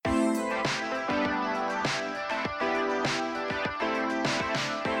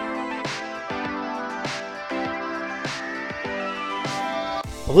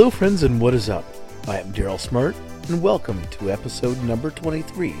Hello friends, and what is up? I am Daryl Smart, and welcome to episode number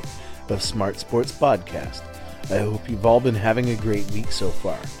 23 of Smart Sports Podcast. I hope you've all been having a great week so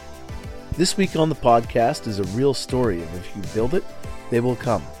far. This week on the podcast is a real story of if you build it, they will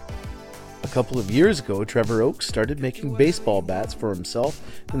come. A couple of years ago, Trevor Oakes started making baseball bats for himself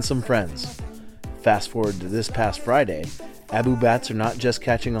and some friends. Fast forward to this past Friday, Abu bats are not just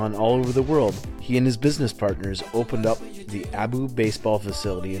catching on all over the world. He and his business partners opened up the Abu Baseball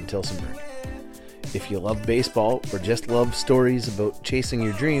Facility in Tillsonburg. If you love baseball or just love stories about chasing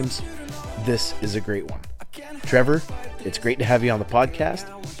your dreams, this is a great one. Trevor, it's great to have you on the podcast.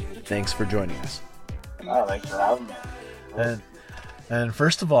 Thanks for joining us. Oh, thanks for having me. And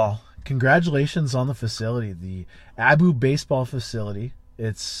first of all, congratulations on the facility, the Abu Baseball Facility.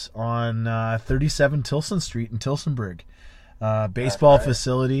 It's on 37 Tilson Street in Tillsonburg. Baseball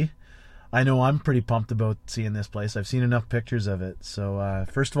facility. I know I'm pretty pumped about seeing this place. I've seen enough pictures of it. So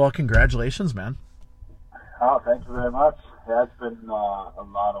first of all, congratulations, man. Oh, thank you very much. Yeah, it's been a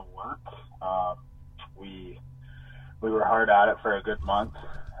lot of work. We were hard at it for a good month.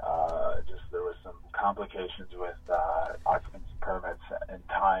 Just there was some complications with occupancy permits and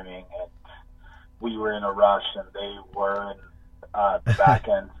timing, and we were in a rush, and they were in the back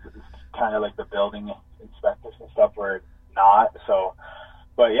end, kind of like the building inspectors and stuff were not. So,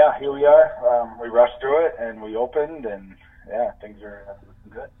 but yeah, here we are. We rushed through it, and we opened, and yeah, things are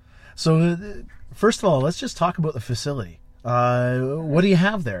looking good. So, first of all, let's just talk about the facility. What do you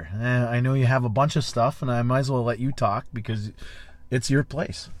have there? I know you have a bunch of stuff, and I might as well let you talk because it's your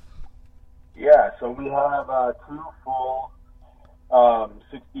place. Yeah, so we have two full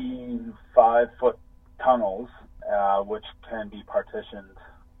 65-foot tunnels, which can be partitioned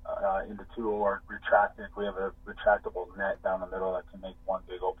into two or retracted. We have a retractable net down the middle that can make one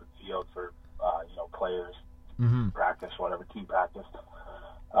big open field for players, practice, whatever, team practice.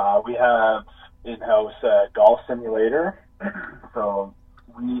 We have in-house golf simulator. So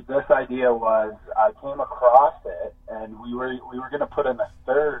this idea was, I came across it, and we were going to put in a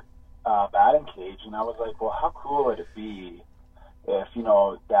third batting cage, and I was like, well, how cool would it be if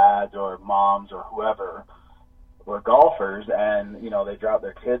dads or moms or whoever were golfers, and they drop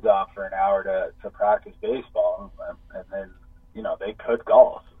their kids off for an hour to practice baseball, and then they could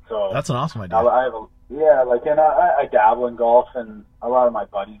golf. So that's an awesome idea. I dabble in golf, and a lot of my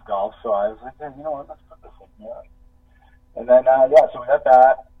buddies golf, so I was like, yeah, let's put this in here. And then so we got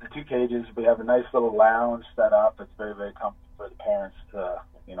that, the two cages. We have a nice little lounge set up. It's very, very comfortable for the parents to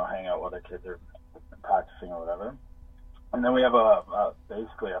hang out while their kids are practicing or whatever. And then we have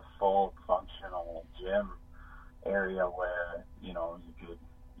basically a full functional gym area where you could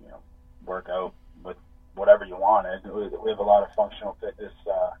work out with whatever you wanted. We have a lot of functional fitness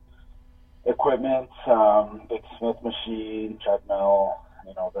equipment, big Smith machine, treadmill,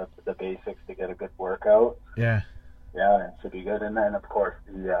 the basics to get a good workout. Yeah, it should be good. And then of course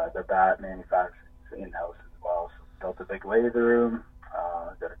the bat manufacturing in house as well. So we built a big laser room.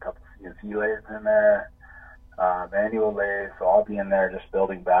 Got a couple CNC lathes in there, manual lathes. So I'll be in there just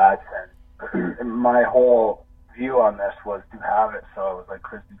building bats. And my whole view on this was to have it so it was like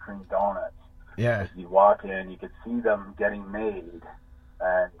Krispy Kreme donuts. Yeah. As you walk in, you could see them getting made,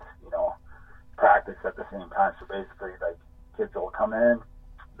 and practice at the same time. So basically, like, kids will come in,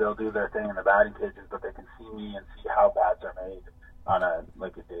 they'll do their thing in the batting cages, but they can see me and see how bats are made on a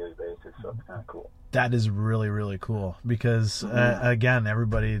daily basis. So it's kind of cool. That is really, really cool because again,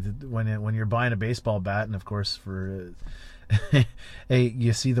 everybody, when you're buying a baseball bat, and of course for hey,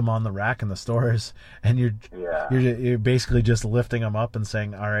 you see them on the rack in the stores, and you're basically just lifting them up and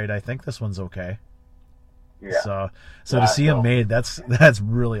saying, all right, I think this one's okay. Yeah. So to see them made, that's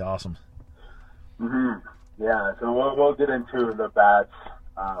really awesome. Yeah. So we'll get into the bats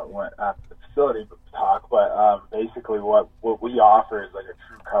at the facility talk, but basically what we offer is like a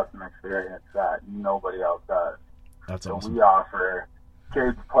true custom experience that nobody else does. That's so awesome. We offer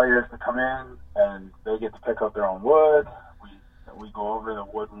players to come in, and they get to pick up their own wood. We go over the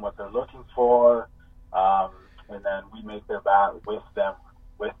wood and what they're looking for, and then we make their bat with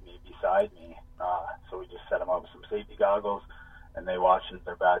me, beside me. So we just set them up with some safety goggles, and they watch as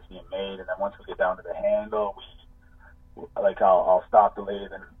their bat's being made. And then once we get down to the handle, I'll stop the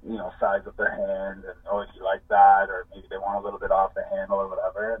lathe and size up their hand, and do you like that? Or maybe they want a little bit off the handle or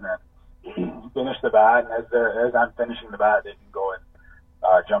whatever, and then finish the bat. And as I'm finishing the bat, they can go and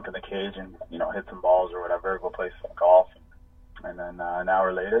jump in the cage and hit some balls or whatever, go play some golf. And then an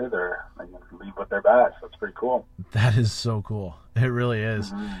hour later, they're leave with their bat. So it's pretty cool. That is so cool. It really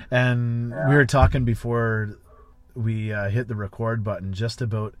is. And we were talking before we hit the record button just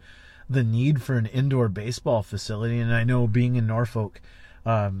about the need for an indoor baseball facility. And I know being in Norfolk,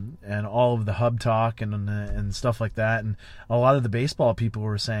 and all of the hub talk and stuff like that. And a lot of the baseball people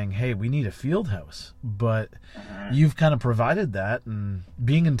were saying, hey, we need a field house. But you've kind of provided that. And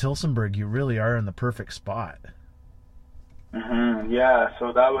being in Tillsonburg, you really are in the perfect spot. Yeah,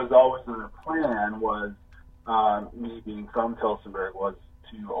 so that was always the plan, was me being from Tillsonburg, was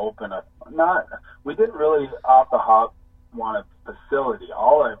to open we didn't really off the hop want a facility.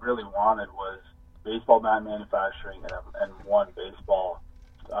 All I really wanted was baseball bat manufacturing and one baseball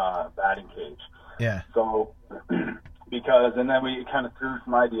batting cage. Yeah. So, and then we kind of threw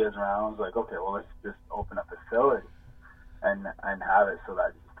some ideas around. I was like, okay, well, let's just open a facility and have it so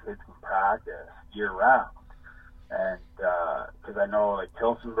that these kids can practice year round. And because I know like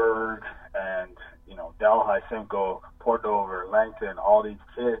Tillsonburg and, Delhi, Simcoe, Port Dover, Langton, all these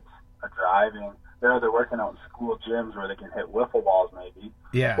kids are driving. They're working out in school gyms where they can hit wiffle balls maybe.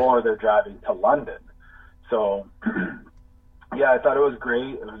 Yeah. Or they're driving to London. So, yeah, I thought it was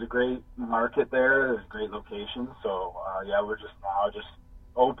great. It was a great market there. It was a great location. So, we're just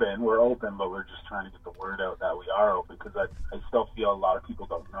open. We're open, but we're just trying to get the word out that we are open, because I still feel a lot of people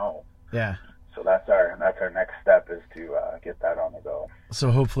don't know. Yeah. So that's our next step, is to get that on the go.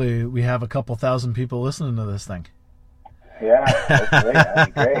 So hopefully we have a couple thousand people listening to this thing. Yeah, that's great.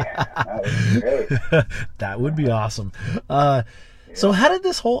 That'd be great. That would be great. That would be awesome. So how did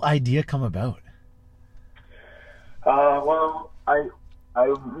this whole idea come about? Well, I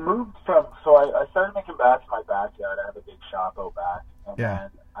moved I started making bats in my backyard. I have a big shop out back, and then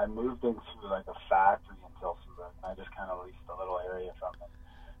I moved into like a factory in Tillsonburg. I just kind of leased a little area from it.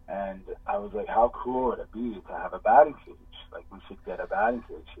 And I was like, how cool would it be to have a batting cage? Like, we should get a batting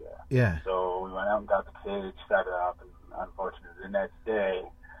cage here. Yeah. So we went out and got the cage, set it up, and unfortunately the next day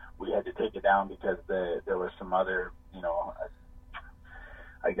we had to take it down because there were some other,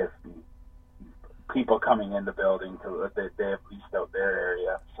 I guess, people coming in the building they have leased out their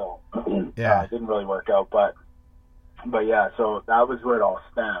area. So it didn't really work out. But yeah, so that was where it all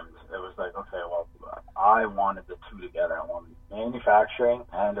stemmed. It was like, okay, well, I wanted the two together. I wanted manufacturing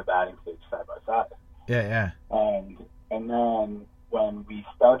and a batting cage side by side. Yeah. And then when we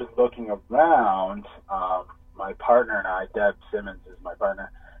started looking around, my partner and I, Deb Simmons is my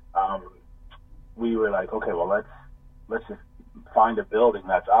partner, we were like, okay, well, let's just find a building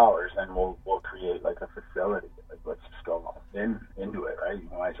that's ours, and we'll create like a facility. Like, let's just go into it, right? You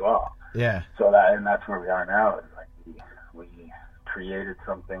might as well. Yeah. So that's where we are now. It's like we created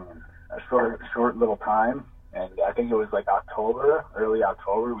something in a short little time, and I think it was like early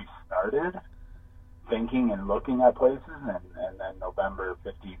October, we started thinking and looking at places, and then November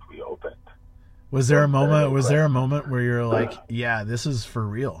 15th we opened. Was there a moment where you're like, yeah, this is for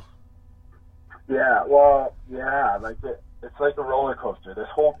real? Yeah, well, yeah, like it's like a roller coaster. This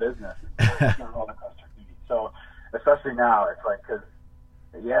whole business is a roller coaster. So especially now, it's like, because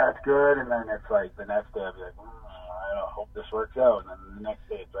it's good, and then it's like the next day I'll be like, I hope this works out, and then the next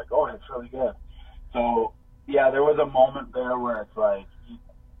day it's like, oh, it's really good. So yeah, there was a moment there where it's like,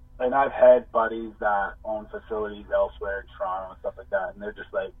 and I've had buddies that own facilities elsewhere in Toronto and stuff like that, and they're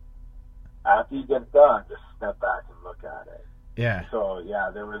just like, after you get done, just step back and look at it. Yeah. So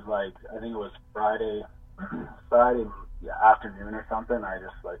yeah, there was like, I think it was Friday afternoon or something.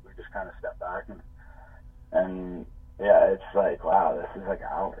 We just kind of stepped back and yeah, it's like, wow, this is like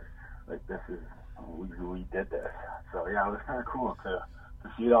ours. Like, this is, we did this. So yeah, it was kind of cool to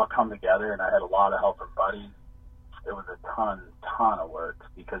see it all come together, and I had a lot of help from buddies. It was a ton of work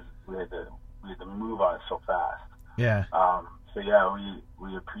because we had to move on it so fast. Yeah. So yeah,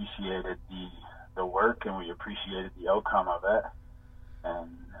 we appreciated the work, and we appreciated the outcome of it, and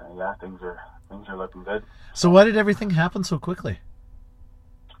yeah, things are looking good. So why did everything happen so quickly?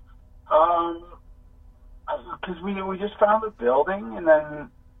 Because we just found the building, and then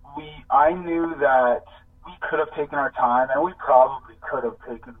I knew that we could have taken our time, and we probably could have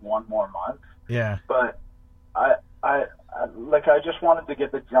taken one more month. Yeah. But I just wanted to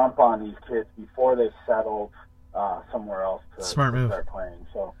get the jump on these kids before they settled somewhere else to start playing.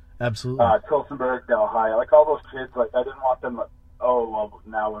 So absolutely. Tillsonburg, Delhi, like all those kids, like I didn't want them. Oh well,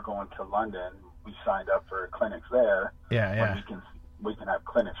 now we're going to London. We signed up for clinics there. Yeah. We can have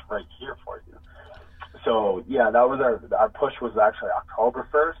clinics right here for you. So yeah, that was our push was actually October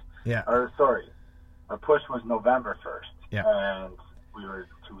 1st. Yeah. Or sorry, our push was November 1st. Yeah. And we were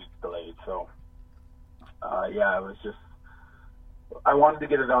 2 weeks delayed. So it was just, I wanted to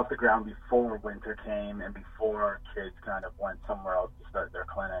get it off the ground before winter came and before kids kind of went somewhere else to start their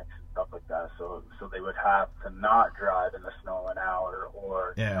clinics and stuff like that. So they would have to not drive in the snow an hour,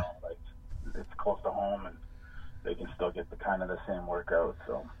 or like it's close to home and they can still get the same workout.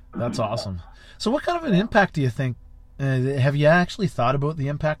 So that's awesome. So what kind of an impact do you think Have you actually thought about the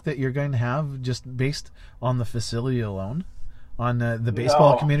impact that you're going to have just based on the facility alone on the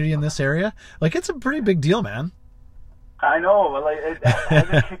baseball community in this area? Like, it's a pretty big deal, man. I know, but like it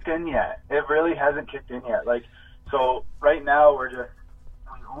hasn't kicked in yet. It really hasn't kicked in yet. Like, so right now we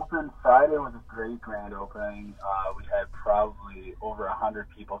opened Friday was a great grand opening. We had probably over 100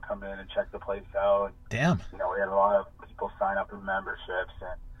 people come in and check the place out. Damn. You know, we had a lot of people sign up in memberships,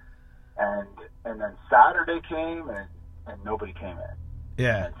 and then Saturday came and nobody came in.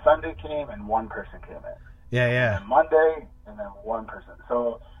 Yeah. And Sunday came and one person came in. Yeah. And Monday and then one person.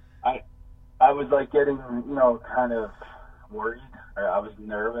 So I was like getting, you know, kind of worried. Or I was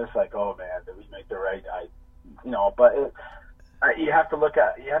nervous, like, oh man, did we make the right? But you have to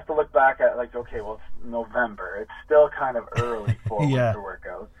look back at like, okay, well, it's November. It's still kind of early for winter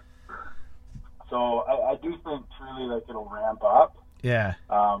workouts. So I do think truly like it'll ramp up. Yeah.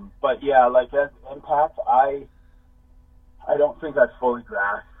 But yeah, like as impact, I don't think that's fully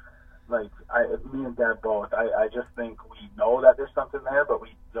grasped. Like me and Deb both, I just think we know that there's something there, but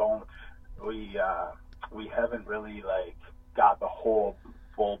we don't. We haven't really like got the whole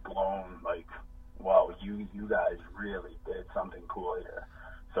full blown like, wow, you guys really did something cool here.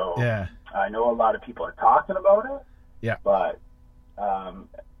 So yeah. I know a lot of people are talking about it. Yeah. But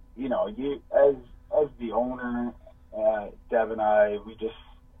you know, you as the owner, Deb and I, we just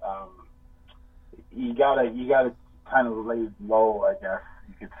you gotta kind of lay low, I guess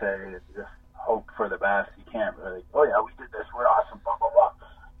you could say, and just hope for the best. You can't really, oh yeah, we did this, we're awesome, blah blah blah.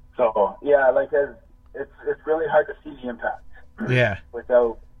 So yeah, like it's really hard to see the impact. Yeah.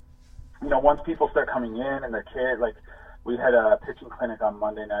 Without, you know, once people start coming in and their kids, like we had a pitching clinic on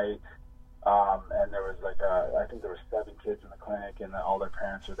Monday night, and there was like I think there were 7 kids in the clinic, and all their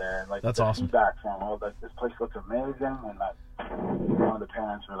parents were there, and like that's the awesome. feedback from, oh, like this place looks amazing, and that one of the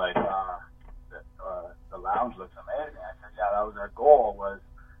parents were like, the lounge looks amazing. I said, yeah, that was our goal, was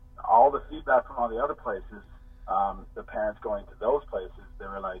all the feedback from all the other places. The parents going to those places, they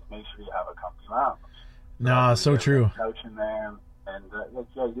were like, make sure you have a comfy lounge. No, so true. Couch in there, and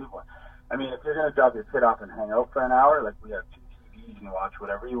yeah, you want. I mean, if you're gonna drop your kid off and hang out for an hour, like we have 2 TVs, you can watch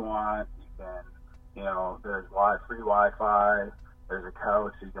whatever you want. You can, you know, there's free Wi-Fi. There's a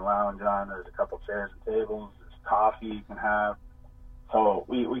couch you can lounge on. There's a couple chairs and tables. There's coffee you can have. So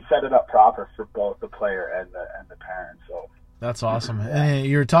we set it up proper for both the player and the parent. So that's awesome. And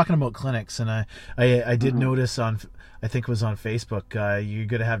you were talking about clinics, and I did notice I think it was on Facebook, you're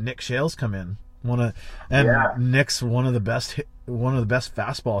going to have Nick Shales come in. Nick's one of the best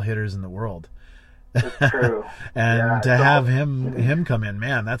fastball hitters in the world. It's true. And to have him come in,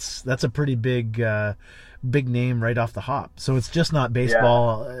 man, that's a pretty big name right off the hop. So it's just not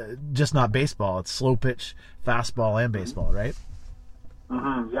baseball, It's slow pitch, fastball, and baseball, right?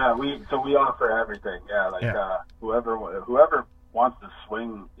 Mm-hmm. Yeah, we offer everything. Yeah, like whoever wants to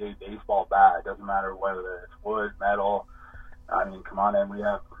swing a baseball bat, it doesn't matter whether it's wood, metal. I mean, come on in. We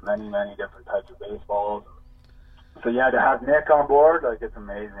have many different types of baseballs. So yeah, to have Nick on board, like, it's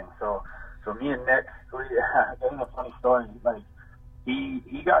amazing. So me and Nick, there's a funny story. Like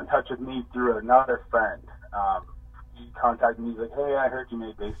he got in touch with me through another friend. He contacted me. He's like, hey, I heard you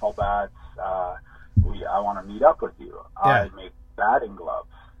made baseball bats. I want to meet up with you. Yeah. I make batting gloves.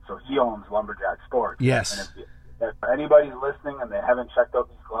 So he owns Lumberjack Sports. Yes. And if anybody's listening and they haven't checked out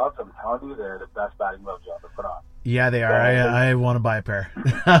these gloves, I'm telling you, they're the best batting gloves you'll ever put on. Yeah, they are. I want to buy a pair.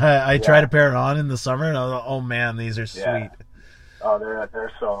 I tried a pair on in the summer, and I was like, oh man, these are sweet. Yeah. Oh,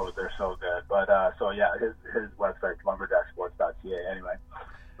 they're so good. But so yeah, his website's lumberjacksports.ca. Anyway,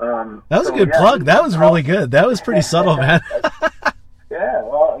 that was a good plug. That was really good. That was pretty subtle, man. Yeah,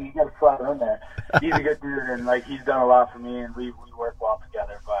 well, you got to slap him in there. He's a good dude, and like he's done a lot for me, and we work well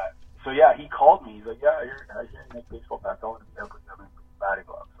together. But so yeah, he called me. He's like, yeah, I hear you make baseball bats. I want to meet up with you. I make batting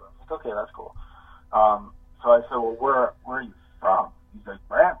gloves. So I said, okay, that's cool. So I said, well, where are you from? He's like,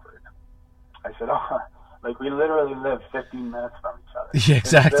 Brantford. I said, oh, like we literally live 15 minutes from each other. Yeah,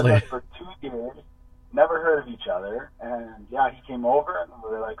 exactly. We've been for 2 years, never heard of each other, and yeah, he came over, and we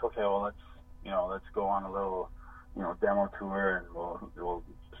were like, okay, well, let's go on a little, demo tour, and we'll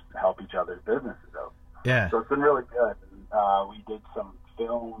just help each other's businesses out. Yeah. So it's been really good. We did some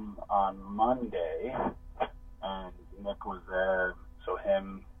film on Monday, and Nick was there, so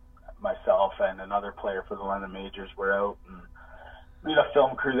him, myself, and another player for the London Majors were out, and we had a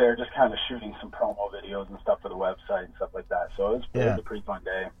film crew there just kind of shooting some promo videos and stuff for the website and stuff like that. So it was a pretty fun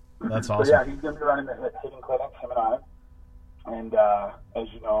day. That's awesome. So yeah, he's going to be running the hitting clinic, him and I. And as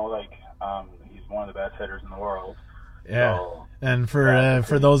you know, like he's one of the best hitters in the world. Yeah. So, and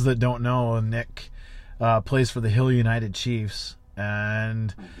for those that don't know, Nick plays for the Hill United Chiefs,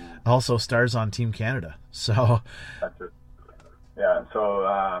 and also stars on Team Canada. So That's it. Yeah.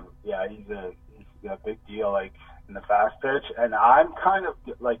 So he's a big deal, like in the fast pitch, and I'm kind of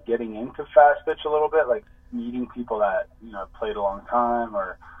like getting into fast pitch a little bit, like meeting people that played a long time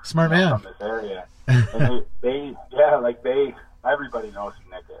or smart man from this area, and everybody knows who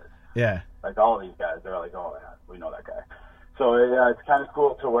Nick is. Yeah. Like all these guys, they're like, oh yeah, we know that guy. So yeah, it's kind of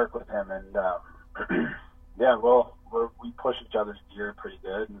cool to work with him, and we push each other's gear pretty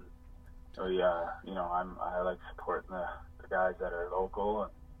good, and so I like supporting the guys that are local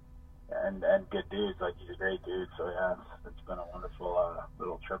and good dudes. Like he's a great dude, so yeah, it's been a wonderful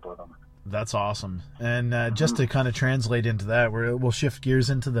little trip with him. That's awesome. And just to kind of translate into that, we'll shift gears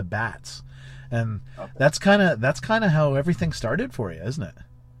into the bats, and Okay. that's kind of how everything started for you, isn't it?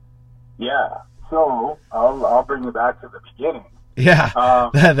 Yeah. So I'll bring you back to the beginning. Yeah,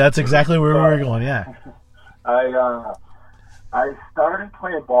 that's exactly where we were going. Yeah. I started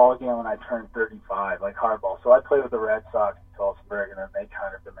playing ball again when I turned 35, like hardball. So I played with the Red Sox in Tulsa, and then they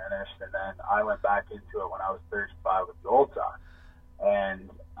kind of diminished, and then I went back into it when I was 35 with the Old Sox. And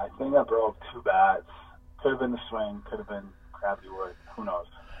I think I broke 2 bats. Could have been the swing, could have been gravity wood. Who knows?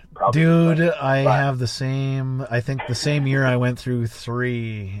 Probably. Dude, I have the same. I think the same year I went through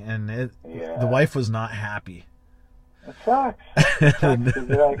 3, and the wife was not happy. It sucks.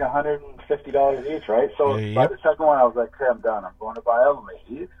 They're like $150 each, right? So by the second one, I was like, okay, I'm done. I'm going to buy a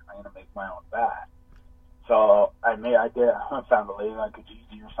lathe. I'm going to make my own bat. So I found a lathe like a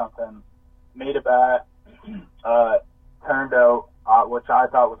GG or something. Made a bat. Turned out, which I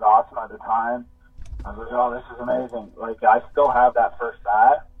thought was awesome at the time. I was like, oh, this is amazing. Like, I still have that first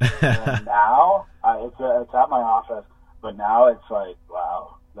bat. And now, it's at my office. But now it's like,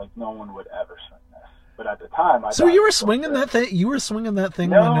 wow, like no one would ever swing this. But at the time, so you were swinging that thing. You were swinging that thing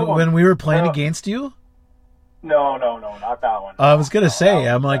when we were playing against you. No, not that one. I was gonna say,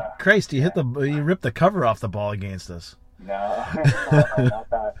 I'm like, Christ, you ripped the cover off the ball against us. No, not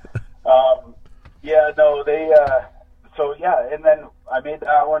that. So yeah, and then I made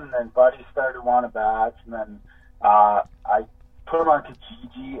that one, and then Buddy started wanting bats, and then I put him on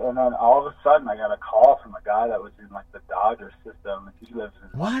Kijiji, and then all of a sudden I got a call from a guy that was in like the Dodger system, and he lives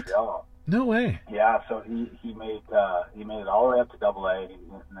in Montreal. No way. Yeah, so he made it all the way up to AA,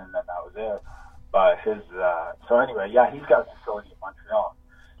 and then that was it. But so anyway, yeah, he's got a facility in Montreal.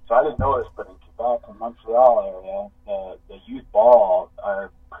 So I didn't know this, but in Quebec and Montreal area, the youth ball are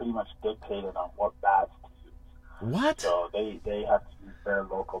pretty much dictated on what bats to use. What? So they have to use their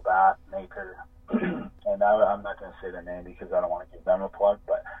local bat maker, and I'm not going to say their name because I don't want to give them a plug,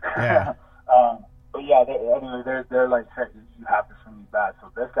 but yeah. But yeah, they're like, hey, you have to swing these bats.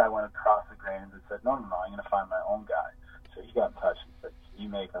 So this guy went across the grains and said, no, I'm going to find my own guy. So he got in touch and said, can you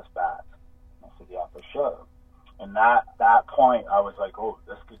make us bats? I said, yeah, for sure. And that point, I was like, oh,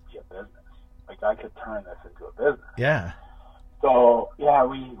 this could be a business. Like, I could turn this into a business. Yeah. So, yeah,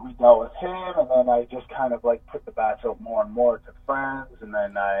 we dealt with him, and then I just kind of, like, put the bats out more and more to friends, and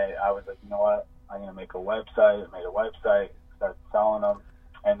then I was like, you know what, I'm going to make a website. I made a website, started selling them,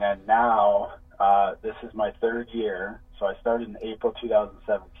 and then now this is my 3rd year. So I started in April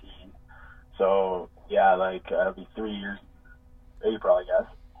 2017. So, yeah, like, it'll be 3 years in April, I guess.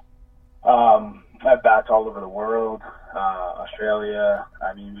 I have bats all over the world, Australia.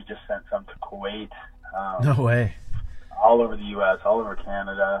 I mean, we just sent some to Kuwait. No way. All over the U.S., all over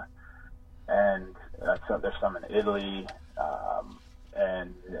Canada, and there's some in Italy,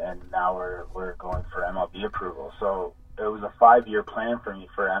 and now we're going for MLB approval. So it was a 5-year plan for me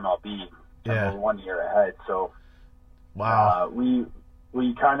for MLB. Yeah. We're 1 year ahead. So wow. We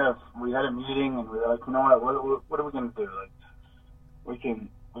had a meeting, and we were like, you know what are we going to do? Like, we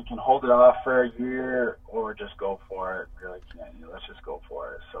can hold it off for a year or just go for it. We're like, yeah, let's just go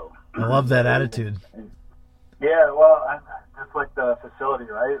for it. So I love that attitude. Yeah, well, just like the facility,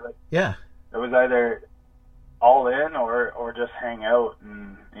 right? Like, yeah. It was either all in or just hang out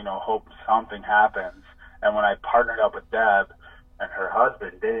and, hope something happens. And when I partnered up with Deb and her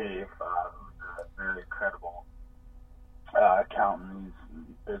husband, Dave, who's a very incredible accountant,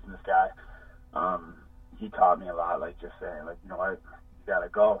 business guy, he taught me a lot, like just saying, like, you know what, you got to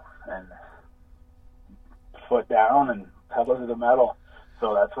go and foot down and pedal to the metal.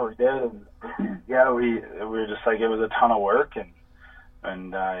 So that's what we did, and yeah, we were just like, it was a ton of work,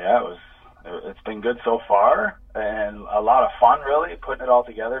 and yeah, it's been good so far, and a lot of fun, really, putting it all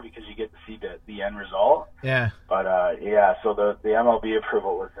together because you get to see the end result. Yeah. But yeah, so the MLB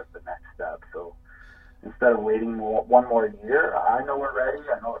approval was just the next step. So instead of waiting one more year, I know we're ready.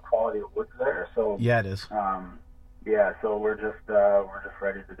 I know the quality of wood's there. So yeah, it is. Yeah, so we're just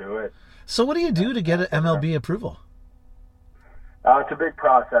ready to do it. So what do you do to get an MLB approval? It's a big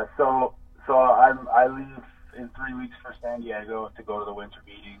process. I leave in 3 weeks for San Diego to go to the winter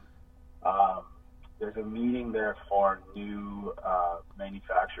meeting. There's a meeting there for new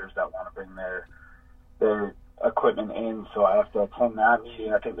manufacturers that want to bring their equipment in, so I have to attend that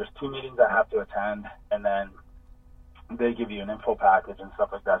meeting. I think there's 2 meetings I have to attend, and then they give you an info package and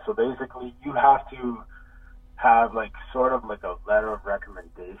stuff like that. So basically, you have to have sort of a letter of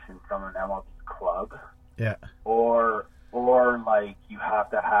recommendation from an MLB club. Yeah. Or you have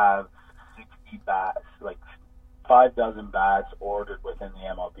to have 60 bats, 5 dozen bats ordered within the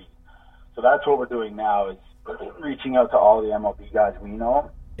MLB. So that's what we're doing now, is reaching out to all the MLB guys we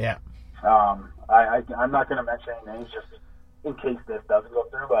know. Yeah. I'm not going to mention any names just in case this doesn't go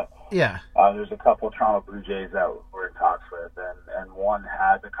through, but yeah, there's a couple of Toronto Blue Jays that we're in talks with, and one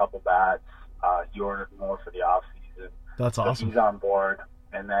had a couple bats. He ordered more for the off season. That's awesome. So he's on board,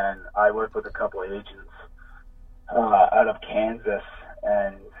 and then I work with a couple of agents out of Kansas,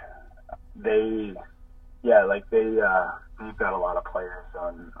 and they've got a lot of players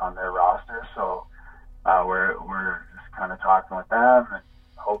on their roster, so we're just kind of talking with them and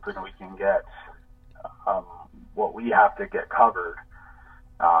hoping we can get what we have to get covered,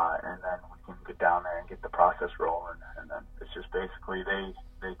 and then we can get down there and get the process rolling. And then it's just basically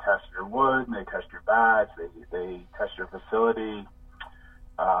they test your wood, and they test your bats, they test your facility,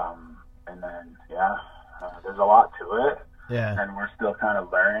 and then there's a lot to it. Yeah. And we're still kind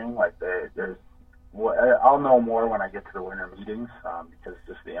of learning. I'll know more when I get to the winter meetings, because it's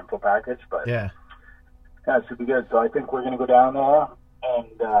just the info package. But yeah, it should be good. So I think we're going to go down there, and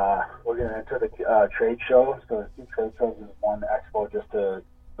we're going to enter the trade show. So there's 2 trade shows. There's one expo just to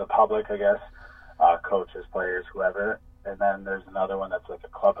the public, I guess, coaches, players, whoever. And then there's another one that's like a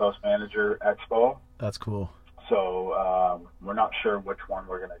clubhouse manager expo. That's cool. So we're not sure which one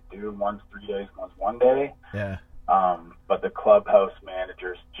we're going to do. One's 3 days, one's 1 day. Yeah. But the clubhouse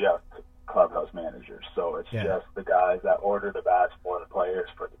managers just clubhouse managers. So it's just the guys that order the bats for the players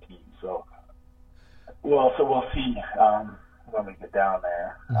for the team. So we'll see when we get down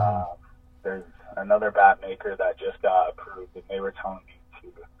there. Mm-hmm. There's another bat maker that just got approved, and they were telling me to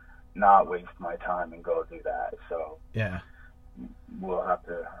not waste my time and go do that. So yeah, we'll have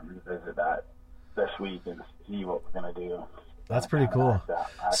to revisit that this week and see what we're gonna do. That's pretty cool.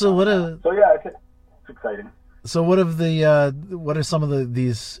 So it's exciting. So what are some of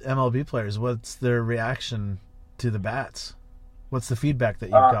these MLB players? What's their reaction to the bats? What's the feedback that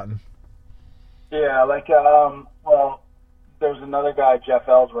you've gotten? Yeah, well, there's another guy, Jeff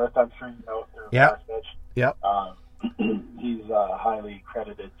Ellsworth. I'm sure you know through Fast Pitch. Yep. He's highly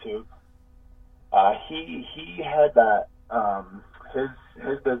credited too. He had that.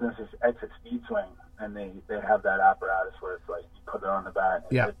 His business is Exit Speed Swing, and they have that apparatus where it's like you put it on the bat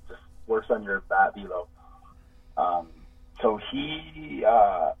and it just works on your bat velo. So he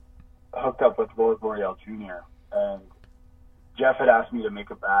hooked up with Roy Boreal Jr. and Jeff had asked me to make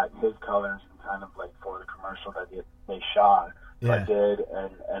a bat in his colors and kind of for the commercial that they shot. So I did,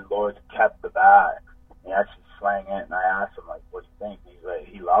 and Lloyd kept the bat. He actually swang it, and I asked him what do you think? He's like,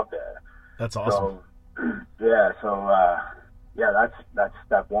 he loved it. That's awesome. That's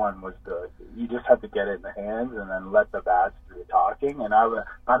step one was you just have to get it in the hands and then let the bats do the talking. And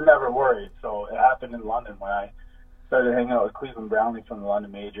I'm never worried. So it happened in London when I started hanging out with Cleveland Brownlee from the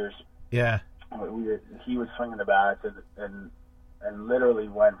London Majors. Yeah. He was swinging the bats and literally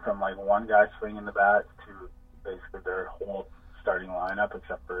went from one guy swinging the bats to basically their whole starting lineup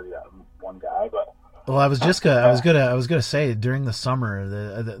except for one guy. But well, I was gonna say during the summer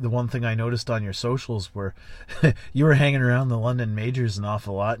the one thing I noticed on your socials were you were hanging around the London Majors an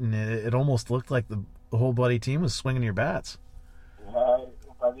awful lot, and it almost looked like the whole bloody team was swinging your bats.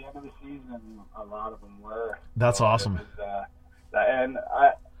 By the end of the season, a lot of them were. That's awesome. And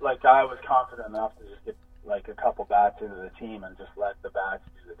I was confident enough to just get a couple bats into the team and just let the bats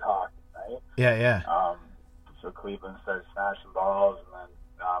do the talking, right? Yeah. So Cleveland started smashing balls, and then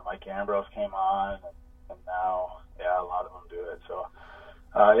Mike Ambrose came on, and now a lot of them do it. So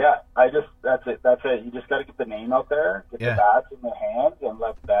that's it. You just got to get the name out there, get the bats in their hands, and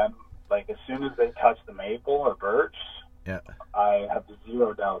let them as soon as they touch the maple or birch. Yeah. I have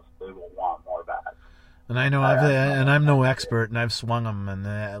zero doubts they will want more bats. And I know I'm no expert, and I've swung them, and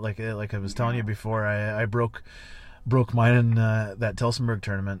like I was telling you before, I broke mine in that Tillsonburg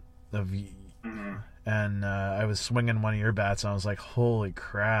tournament and I was swinging one of your bats, and I was like, holy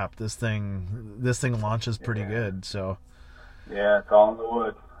crap, this thing launches pretty good. So yeah, it's all in the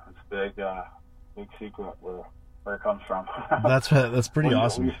wood. It's big secret where it comes from. That's pretty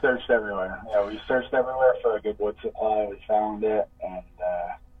awesome. We searched everywhere. Yeah, we searched everywhere for a good wood supply. We found it, and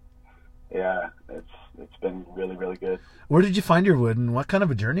it's been really, really good. Where did you find your wood, and what kind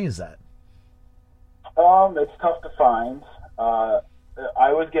of a journey is that? It's tough to find.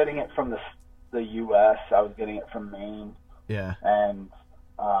 I was getting it from the U.S. I was getting it from Maine. Yeah. And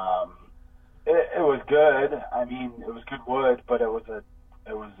it was good. I mean, it was good wood, but it was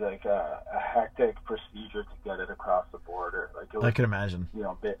like a hectic procedure to get it across the border. Like, it was, I can imagine. You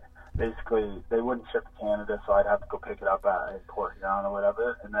know, basically they wouldn't ship to Canada, so I'd have to go pick it up at Port Huron or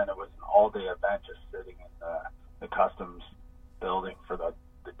whatever, and then it was an all-day event just sitting in the customs building for the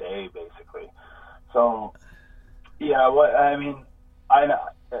day, basically. So, yeah, it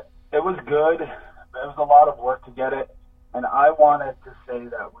was good. It was a lot of work to get it, and I wanted to say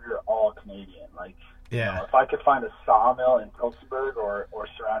that we were all Canadian. Like, yeah. You know, if I could find a sawmill in Tillsonburg or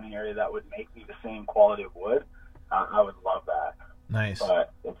surrounding area that would make me the same quality of wood, I would love that. Nice.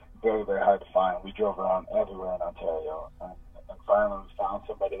 But it's very, very hard to find. We drove around everywhere in Ontario, and finally we found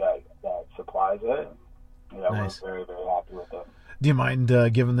somebody that supplies it. And, yeah, nice. We're very, very happy with them. Do you mind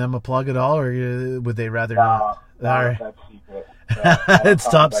giving them a plug at all, or would they rather not? No, that's secret. Yeah, it's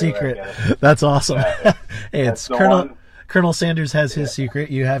top secret. That's awesome. Yeah, hey, it's Colonel Sanders has his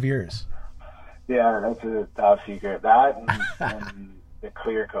secret. You have yours. Yeah, that's a top secret. That and the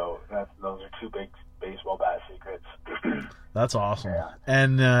clear coat. Those are two big baseball bat secrets. That's awesome. Yeah.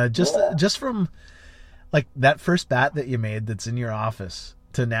 And just from like that first bat that you made that's in your office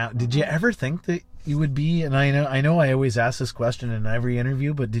to now, did you ever think that you would be? And I know I always ask this question in every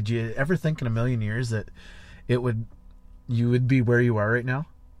interview, but did you ever think in a million years that you would be where you are right now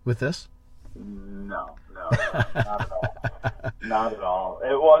with this? No, not at all. Not at all.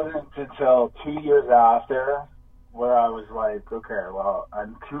 It wasn't until 2 years after where I was like, okay, well,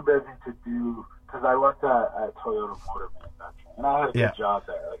 I'm too busy to do, because I worked at Toyota Motor Manufacturing, and I had a good job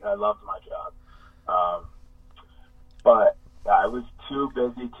there. Like, I loved my job. But I was too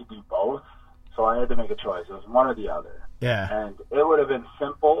busy to do both, so I had to make a choice. It was one or the other. Yeah. And it would have been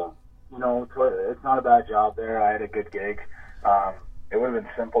simple. You know, it's not a bad job there. I had a good gig. It would have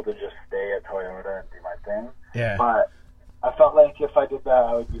been simple to just stay at Toyota and do my thing. Yeah. But I felt like if I did that,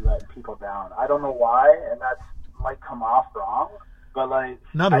 I would be letting people down. I don't know why, and that might come off wrong, but like,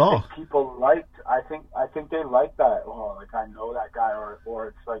 not at all. Think people liked. I think they liked that. Oh, like, I know that guy, or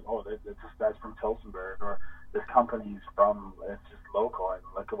it's like, oh, this guy's from Tillsonburg, or this company's from. It's just local, and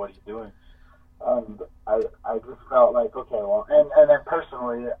look at what he's doing. And I just felt like, okay, well, and then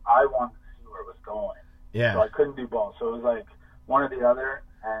personally, I wanted to see where it was going. Yeah. So I couldn't do both. So it was like one or the other,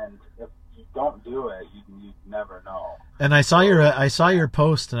 and if you don't do it, you never know. And I saw your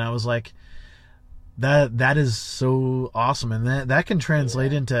post, and I was like, that is so awesome, and that can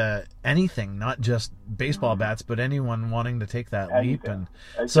translate into anything, not just baseball bats, but anyone wanting to take that leap. And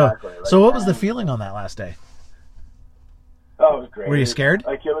exactly. So what was the feeling on that last day? Oh, it was great. Were you scared?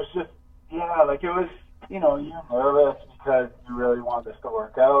 Like, it was just, yeah, like, it was, you know, you're nervous because you really want this to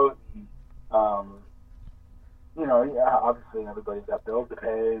work out. And, you know, yeah, obviously everybody's got bills to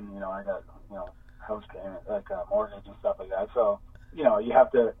pay, and, you know, I got, you know, house payment, like mortgage and stuff like that. So, you know, you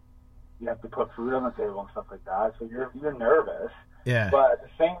have to put food on the table and stuff like that. So you're nervous. Yeah. But at the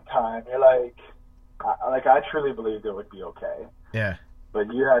same time, you're like I truly believed it would be okay. Yeah.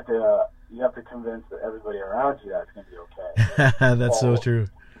 But you have to convince everybody around you that it's going to be okay. That's so true.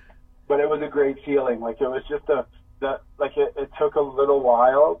 But it was a great feeling. Like, it was just it took a little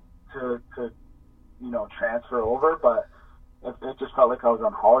while to you know, transfer over, but it just felt like I was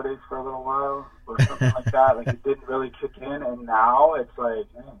on holidays for a little while or something like that. Like, it didn't really kick in, and now it's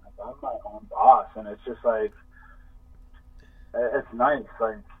like, man, I'm my own boss, and it's just like, it's nice,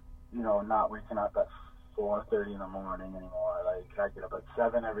 like, you know, not waking up at 4:30 in the morning anymore. Like, I get up at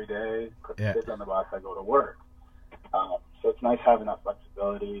 7 every day, put the kids on the bus, I go to work. So it's nice having that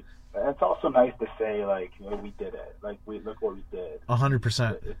flexibility. And it's also nice to say, like, you know, we did it. Like, look what we did.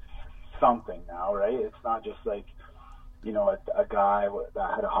 100%. It's something now, right? It's not just like, you know, a guy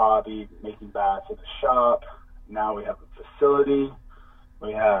that had a hobby making bats in a shop. Now we have a facility.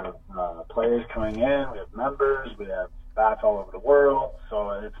 We have players coming in. We have members. We have bats all over the world.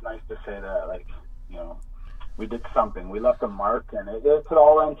 So it's nice to say that, like, you know, we did something. We left a mark, and it could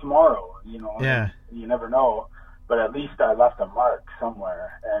all end tomorrow. You know, yeah. You never know. But at least I left a mark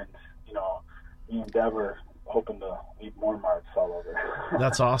somewhere, and, you know, me and Deb are hoping to leave more marks all over.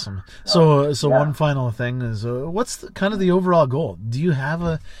 That's awesome. So one final thing is, what's kind of the overall goal? Do you have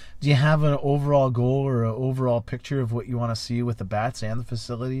an overall goal or an overall picture of what you want to see with the bats and the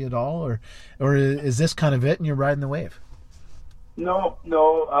facility at all, or is this kind of it and you're riding the wave? No.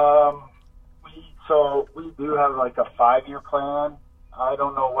 We do have like a 5-year plan. I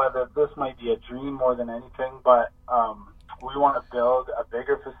don't know whether this might be a dream more than anything, but we want to build a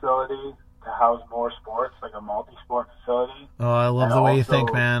bigger facility to house more sports, like a multi-sport facility. Oh, I love And the way you also-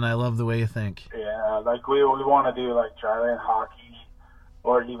 think, man. I love the way you think. Yeah, like we want to do like dryland hockey,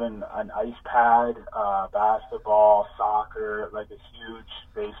 or even an ice pad, basketball, soccer, like a huge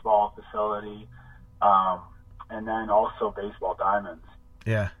baseball facility, and then also baseball diamonds.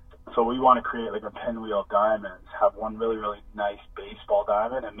 Yeah. So we want to create like a pinwheel diamonds, have one really, really nice baseball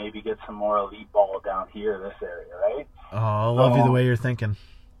diamond, and maybe get some more elite ball down here, this area, right? Oh, I love you the way you're thinking.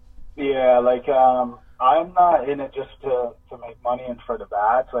 Yeah, like I'm not in it just to make money and for the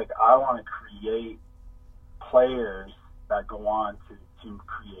bats. Like I want to create players that go on to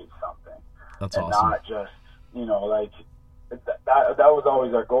create something. That's and awesome. not just, like that was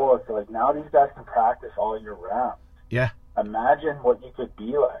always our goal. Is to, like, now these guys can practice all year round. Yeah. Imagine what you could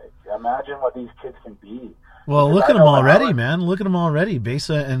be like. Imagine what these kids can be. Well, Because look I at them know already, Alex- man. Look at them already.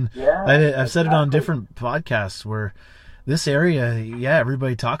 Besa and Yeah, I've said it on exactly. different podcasts where this area, yeah,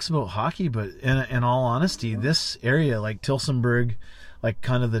 everybody talks about hockey, but in all honesty, this area, like Tilsonburg, like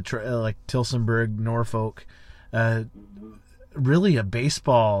kind of like Tilsonburg, Norfolk, really a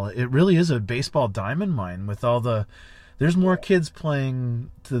baseball. It really is a baseball diamond mine with all the. There's more kids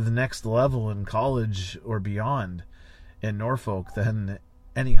playing to the next level in college or beyond in Norfolk than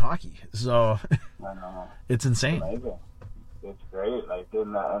any hockey. So I know. it's insane. Amazing. It's great. Like,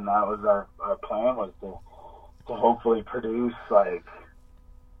 and that was our plan, was to hopefully produce like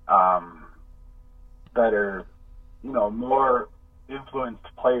better, more influenced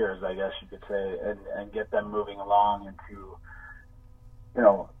players, I guess you could say, and get them moving along into,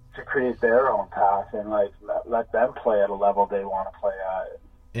 to create their own path and like let them play at a level they want to play at.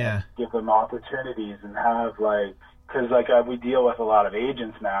 Yeah. Give them opportunities and have like, because like we deal with a lot of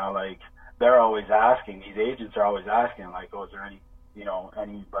agents now, like they're always asking, these agents are always asking, like, oh, is there any,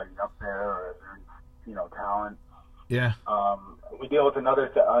 anybody up there, or is there any, talent? Yeah. We deal with another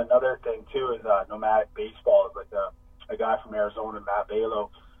thing too, is nomadic baseball. Is like a guy from Arizona, Matt Balo.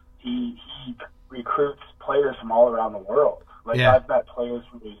 He recruits players from all around the world. Like, Yeah. I've met players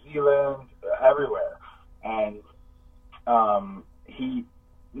from New Zealand, everywhere, and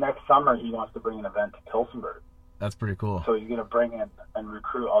next summer he wants to bring an event to Pilsenberg. That's pretty cool. So he's going to bring in and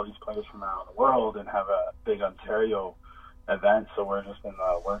recruit all these players from around the world and have a big Ontario event. So we're just in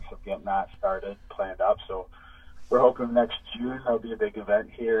the works of getting that started, planned up. So we're hoping next June there'll be a big event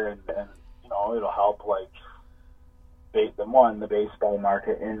here, and it'll help like the baseball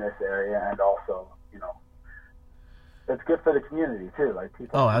market in this area, and also it's good for the community too. Like,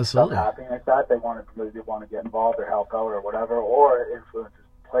 people Oh, see absolutely. stuff happening like that, they want to get involved or help out or whatever, or it influences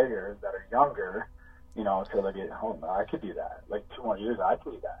players that are younger. Till they get home. I could do that. Like 2 more years, I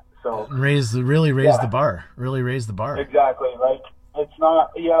could do that. So Really raise Yeah. the bar. Really raise the bar. exactly. Like, it's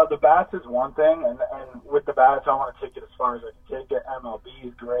not. Yeah, the bats is one thing, and with the bats, I want to take it as far as I can take it. MLB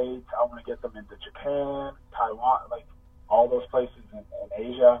is great. I want to get them into Japan, Taiwan, like all those places in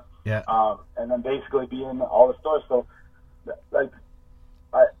Asia. Yeah. And then basically be in all the stores. So, like,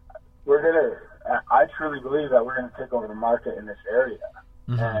 I truly believe that we're gonna take over the market in this area.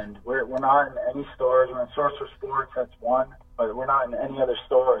 Mhm. And we're not in any stores. We're in Source for Sports, that's one, but we're not in any other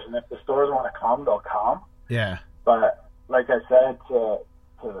stores. And if the stores want to come, they'll come. Yeah. But like I said to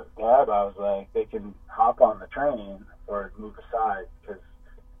Deb, I was like, they can hop on the train or move aside, because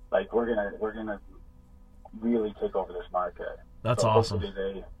like we're gonna really take over this market. That's So awesome.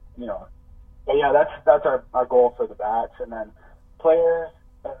 hopefully but yeah, that's our goal for the bats. And then players,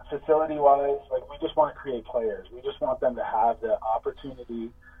 facility wise, like, we just want to create players. We just want them to have the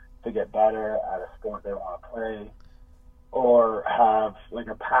opportunity to get better at a sport they want to play, or have like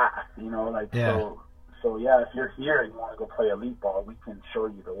a path, Yeah. So yeah, if you're here and you want to go play elite ball, we can show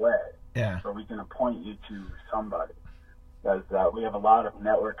you the way, Yeah. or we can appoint you to somebody. Because we have a lot of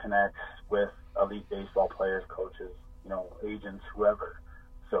network connects with elite baseball players, coaches, agents, whoever.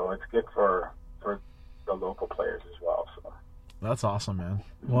 So it's good for the local players as well. So That's awesome, man.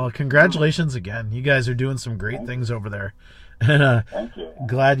 Well, congratulations again. You guys are doing some great things over there. And thank you.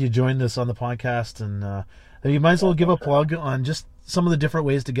 glad you joined us on the podcast. And you might as well give a plug on just some of the different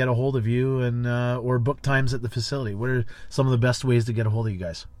ways to get a hold of you, and or book times at the facility. What are some of the best ways to get a hold of you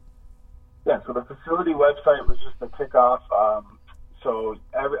guys? Yeah, so the facility website was just a kickoff. So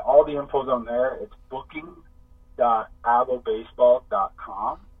all the info's on there. It's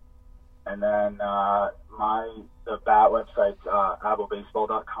booking.abobaseball.com. And then the bat website's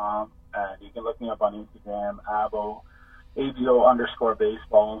abobaseball.com. And you can look me up on Instagram, abo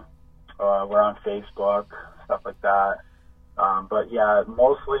 _baseball. We're on Facebook, stuff like that. But yeah,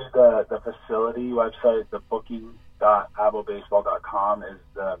 mostly the facility website, the booking sports.abobaseball.com is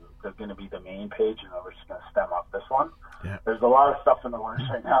going to be the main page, and we're just going to stem off this one. Yeah. There's a lot of stuff in the works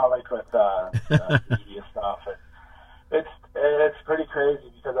right now, like with media stuff. And it's pretty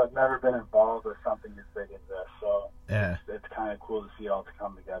crazy because I've never been involved with something as big as this. So it's kind of cool to see it all to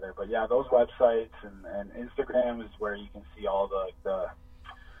come together. But yeah, those websites and Instagram is where you can see all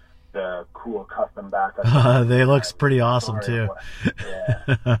the cool custom backups. They looks pretty awesome too.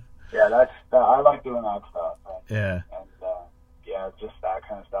 Yeah, I like doing that stuff. And just that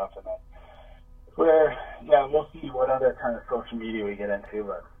kind of stuff. And then we'll see what other kind of social media we get into,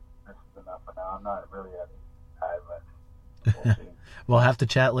 but this is enough for now. I'm not really at it, but we'll see. We'll have to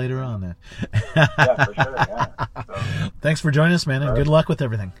chat later on then. Yeah, for sure. Yeah. So, thanks for joining us, man, and good luck with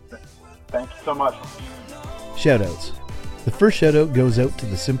everything. Thank you so much. Shoutouts. The first shoutout goes out to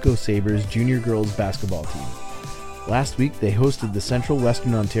the Simcoe Sabres junior girls basketball team. Last week, they hosted the Central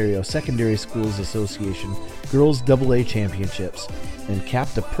Western Ontario Secondary Schools Association Girls AA Championships and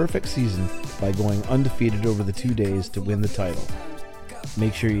capped a perfect season by going undefeated over the 2 days to win the title.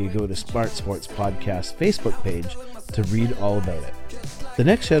 Make sure you go to Smart Sports Podcast Facebook page to read all about it. The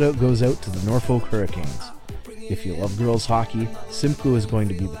next shoutout goes out to the Norfolk Hurricanes. If you love girls hockey, Simcoe is going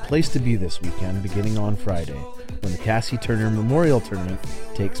to be the place to be this weekend beginning on Friday when the Cassie Turner Memorial Tournament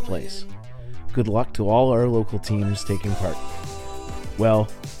takes place. Good luck to all our local teams taking part. Well,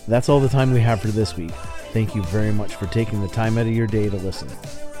 that's all the time we have for this week. Thank you very much for taking the time out of your day to listen.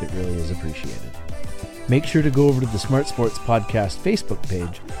 It really is appreciated. Make sure to go over to the Smart Sports Podcast Facebook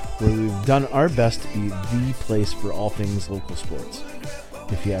page, where we've done our best to be the place for all things local sports.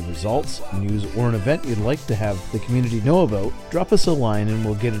 If you have results, news, or an event you'd like to have the community know about, drop us a line and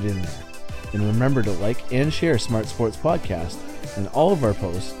we'll get it in there. And remember to like and share Smart Sports Podcast and all of our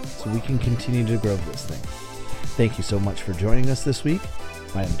posts so we can continue to grow this thing. Thank you so much for joining us this week.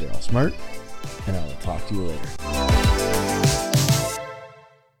 I am Daryl Smart, and I will talk to you later.